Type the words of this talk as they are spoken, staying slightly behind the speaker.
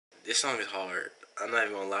This song is hard. I'm not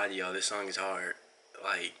even gonna lie to y'all. This song is hard.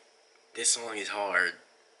 Like, this song is hard.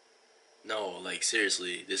 No, like,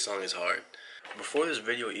 seriously, this song is hard. Before this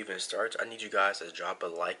video even starts, I need you guys to drop a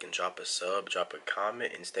like and drop a sub, drop a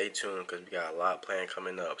comment, and stay tuned because we got a lot planned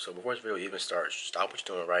coming up. So before this video even starts, stop what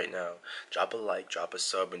you're doing right now. Drop a like, drop a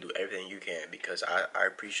sub, and do everything you can because I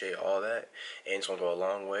appreciate all that. And it's going to go a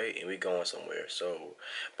long way, and we going somewhere. So,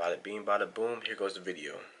 bada bing, bada boom, here goes the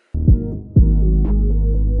video.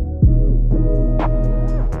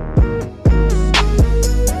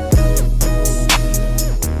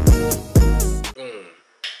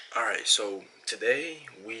 Alright, so today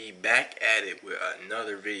we back at it with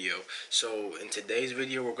another video. So in today's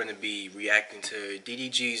video we're going to be reacting to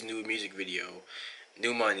DDG's new music video,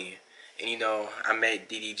 New Money. And you know, I met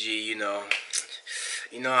DDG,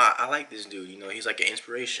 I like this dude, he's like an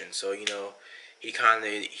inspiration. So,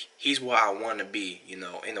 he's what I want to be, in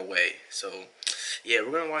a way. So yeah,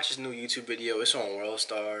 we're going to watch this new YouTube video. It's on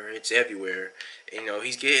WorldStar, it's everywhere.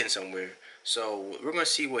 He's getting somewhere. So we're gonna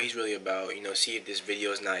see what he's really about, see if this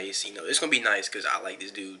video is nice. It's gonna be nice because I like this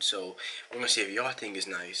dude. So we're gonna see if y'all think it's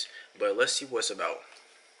nice. But let's see what it's about.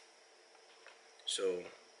 So,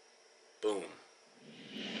 boom.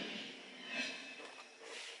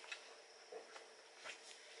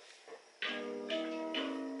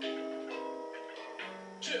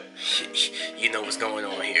 You know what's going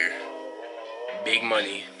on here. Big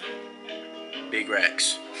money, big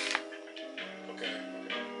racks.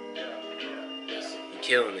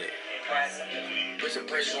 Killing it. Put some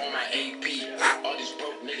pressure on my AP. All these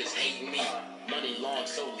broke niggas hate me. Money long,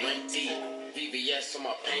 so lengthy. VVS on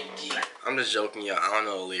my pinky. I'm just joking, y'all. I don't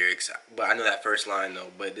know the lyrics, but I know that first line though.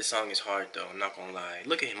 But this song is hard though. I'm not gonna lie.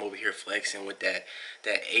 Look at him over here flexing with that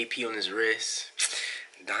AP on his wrist,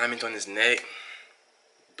 diamonds on his neck,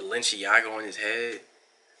 Balenciaga on his head,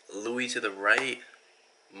 Louis to the right,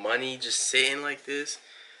 money just sitting like this.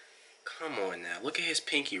 Come on now. Look at his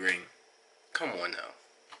pinky ring. Come on now.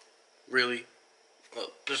 Really?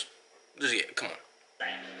 Look, just yeah, come on.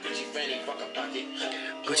 Gucci fanny, fuck a pocket.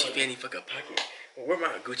 Gucci fanny, fuck a pocket. Where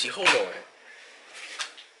my Gucci? Hold on.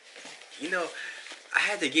 I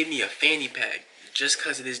had to give me a fanny pack just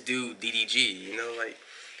because of this dude, DDG.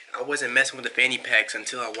 I wasn't messing with the fanny packs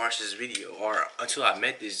until I watched this video. Or until I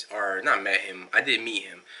met this, or not met him. I did meet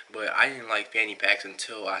him. But I didn't like fanny packs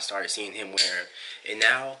until I started seeing him wear them. And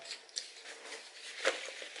now...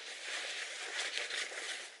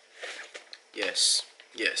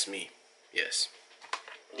 Yes, me. Yes.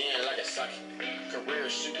 Yeah, like a socket. Career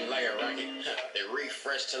shooting like a rocket. They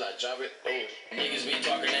refresh till I drop it. Oh, niggas be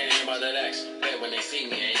talking, they ain't about that axe. But when they see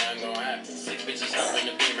me, ain't nothing gonna happen. 6 bitches hop in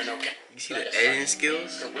the beamer, no cap. You see the editing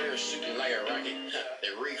skills? Career shooting like a rocket. They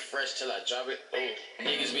refresh till I drop it. Oh,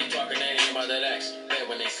 niggas be talking, they ain't about that axe. But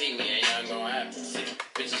when they see me, ain't nothing gonna happen. 6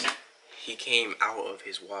 bitches. He came out of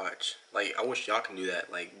his watch. Like, I wish y'all can do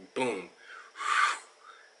that. Like, boom.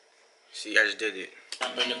 See, I just did it.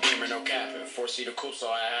 Up in the beamer, no capping. 4-seater coupe, so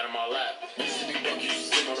I had him all lap. Used to be broke,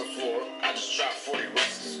 used to sleep on the floor. I just dropped 40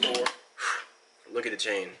 rest in the store. Look at the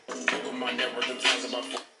chain. Look at my net worth in times about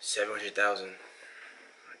 700,000. My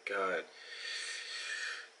God.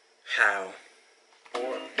 How?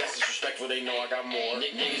 That's disrespectful, they know I got more.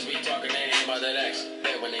 Niggas be talking, they ain't about that X.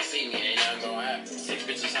 Bet when they see me, ain't nothing gonna happen. 6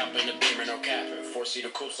 bitches hop in the beamer, no capping. 4-seater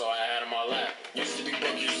coupe, so I had them all lap. Used to be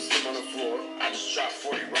broke, used to sleep on the floor. I just dropped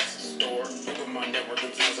 40 rest in the store. Look at my net worth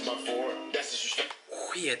in times about 4. That's disrespectful.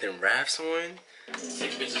 He had them raps on.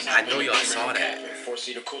 6 bitches I know y'all saw that.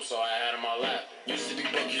 4-seater coupe, so I had them all lap. Used to be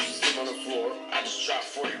broke, used to sleep on the floor. I just dropped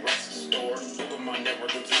 40 rest in the store. Look at my net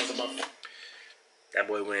worth in times about 4. That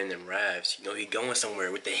boy wearing them raps. He going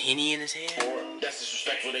somewhere with the Henny in his hand. That's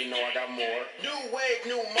disrespectful, they know I got more. New wave,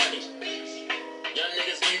 new money. Young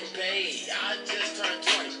niggas getting paid. I just turned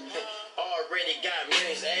 20. Already got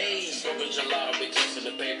millions, ayy. Smoking gelato, big checks in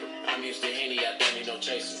the paper. I'm used to Henny, I don't need no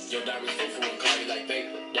chaser. Yo, diamonds full and cloudy like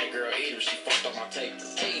vapor. That girl eater, she fucked up my tape.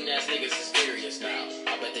 Hating ass niggas is serious now.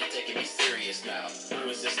 I bet they taking me serious now. Who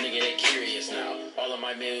is this nigga, they curious now. All of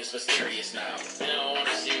my millions mysterious now. They don't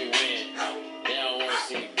wanna see me win. They don't wanna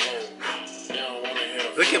see me blow. They don't wanna hear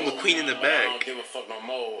the Look at flow. McQueen in the I back. don't give a fuck no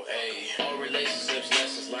more, ayy. All relationships,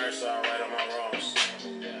 lessons learned, so I write on my wrongs.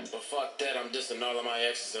 But fuck that, I'm dissing all of my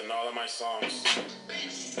exes and all of my songs.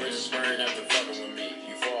 Bridges burn after fucking with me.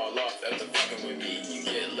 You fall off after fucking with me. You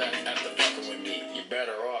get left after fucking with me. You're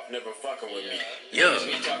better off never fucking with me. Yo. Niggas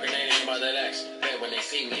be talking, they ain't about that X. Bet when they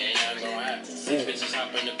see me, ain't nothing gonna happen. 6 bitches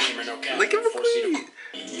hop in the beamer, no cap. Look at McQueen.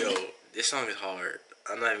 Yo, this song is hard.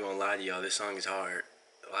 I'm not even gonna lie to y'all. This song is hard.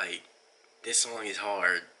 Like, this song is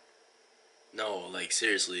hard. No, like,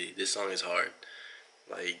 seriously, this song is hard.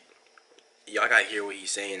 Like, y'all gotta hear what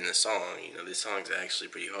he's saying in the song. You know, this song's actually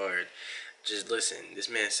pretty hard. Just listen. This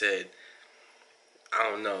man said, I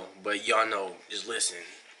don't know, but y'all know. Just listen.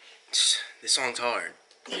 This song's hard.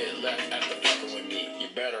 Yeah, left after fucking with me. You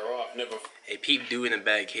better off never. Hey, peep dude in the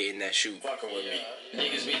back hitting that shoot. Fucking with me.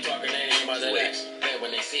 Niggas be talking anything about that ass. Bet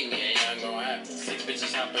when they see me, ain't nothing gonna happen. 6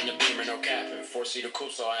 bitches hop in the beamer, no capping. 4-seater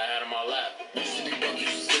coupe, so I had on my lap. Used to be broke,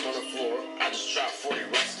 used to sleep on the floor. I just dropped 40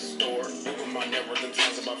 racks at the store. Google my net worth in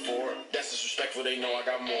times about 4. That's disrespectful, they know I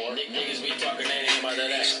got more. Niggas be talking anything about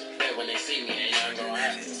that ass. Bet when they see me, ain't nothing gonna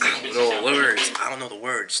happen. I don't know the words. I don't know the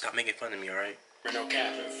words. Stop making fun of me, alright? No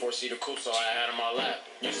capping, 4-seater coupe, so I had on my lap.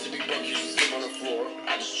 Used to be broke, used to sleep on the floor.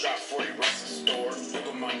 I just dropped 40 racks at the store. Look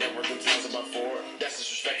at my net worth in times about 4. That's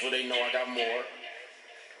disrespectful, they know I got more.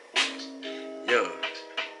 Yo.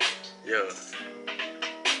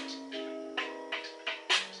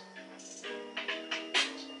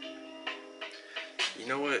 You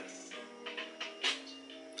know what?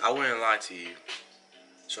 I wouldn't lie to you.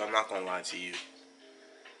 So I'm not gonna lie to you.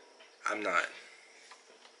 I'm not.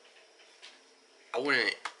 I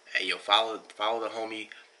wouldn't. Hey, yo, follow the homie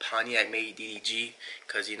pontiacmadeddg, DDG,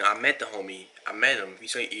 cause you know I met the homie. I met him.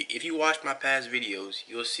 If you watch my past videos,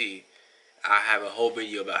 you'll see I have a whole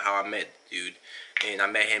video about how I met the dude, and I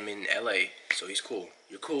met him in LA. So he's cool.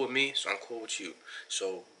 You're cool with me, so I'm cool with you.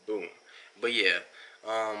 So boom. But yeah,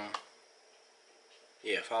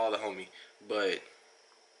 follow the homie. But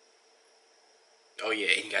oh yeah,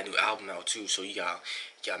 and he got a new album out too. So you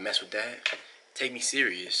gotta mess with that. Take me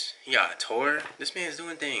serious. He got a tour. This man's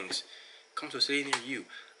doing things. Come to a city near you.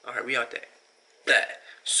 Alright, we out there. That.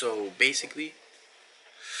 So basically,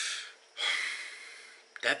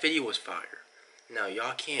 that video was fire. Now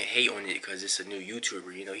y'all can't hate on it because it's a new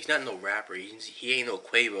YouTuber. You know, he's not no rapper. He ain't no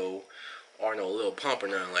Quavo or no Lil Pump or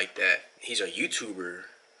nothing like that. He's a YouTuber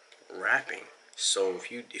rapping. So if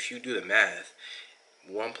you do the math,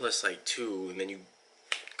 1 plus like 2, and then you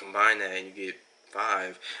combine that and you get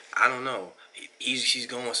 5. I don't know. He's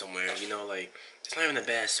going somewhere. You know, like it's not even a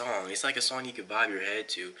bad song. It's like a song you could vibe your head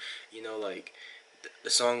to. You know, like the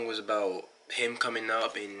song was about him coming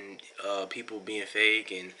up and people being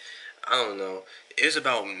fake, and I don't know. It was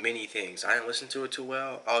about many things. I didn't listen to it too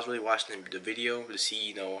well. I was really watching the video to see,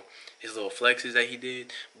 you know, his little flexes that he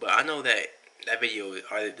did. But I know that video,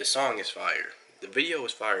 or the song is fire. The video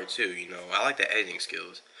was fire too. You know, I like the editing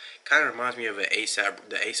skills. Kind of reminds me of the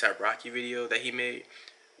ASAP Rocky video that he made,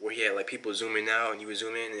 where he had like people zooming out and you would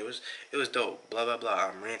zoom in. It was dope. Blah blah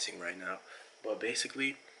blah. I'm ranting right now, but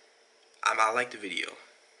basically, I like the video.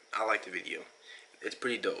 I like the video. It's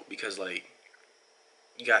pretty dope because like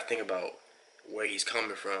you gotta think about where he's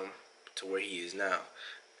coming from to where he is now.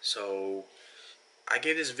 So I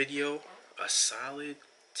give this video a solid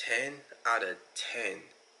 10 out of 10.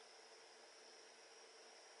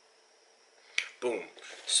 Boom.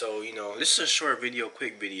 So, you know, this is a short video,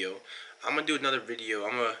 quick video. I'm gonna do another video.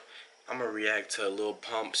 I'm gonna react to Lil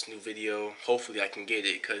Pump's new video. Hopefully I can get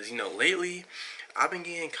it, cause you know lately I've been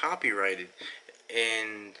getting copyrighted,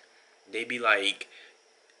 and they be like,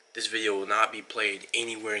 this video will not be played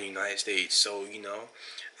anywhere in the United States. So, you know,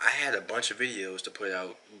 I had a bunch of videos to put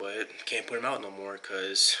out, but can't put them out no more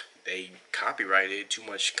because they copyrighted too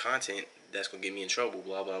much content that's gonna get me in trouble,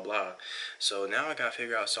 blah blah blah. So now I gotta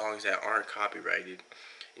figure out songs that aren't copyrighted.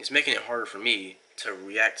 It's making it harder for me to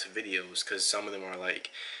react to videos because some of them are like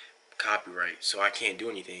copyright, so I can't do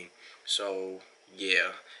anything. So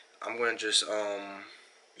yeah, I'm gonna just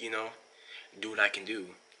you know, do what I can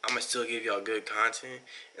do. I'm gonna still give y'all good content,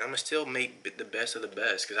 and I'm gonna still make the best of the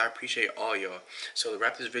best because I appreciate all y'all. So to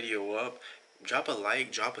wrap this video up, drop a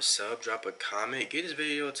like, drop a sub, drop a comment. Get this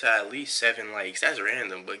video to at least 7 likes. That's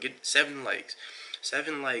random, but get 7 likes.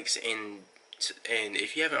 7 likes, and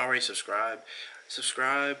if you haven't already subscribed,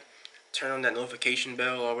 subscribe. Turn on that notification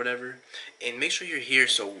bell or whatever, and make sure you're here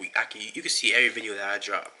so you can see every video that I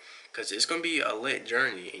drop. Cause it's gonna be a lit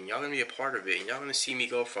journey, and y'all gonna be a part of it, and y'all gonna see me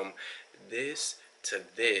go from this to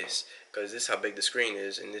this, cause this is how big the screen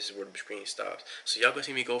is, and this is where the screen stops. So y'all gonna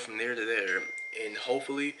see me go from there to there, and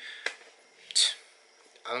hopefully,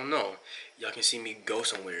 I don't know, y'all can see me go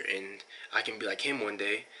somewhere, and I can be like him one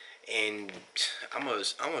day, and I'm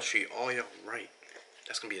gonna treat all y'all right.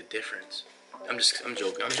 That's gonna be a difference. I'm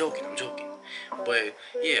joking. But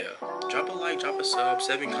yeah, drop a like, drop a sub,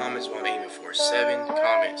 7 comments is what I'm aiming for. 7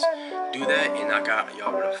 comments. Do that, and I got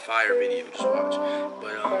y'all with a fire video to watch.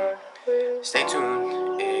 But stay tuned.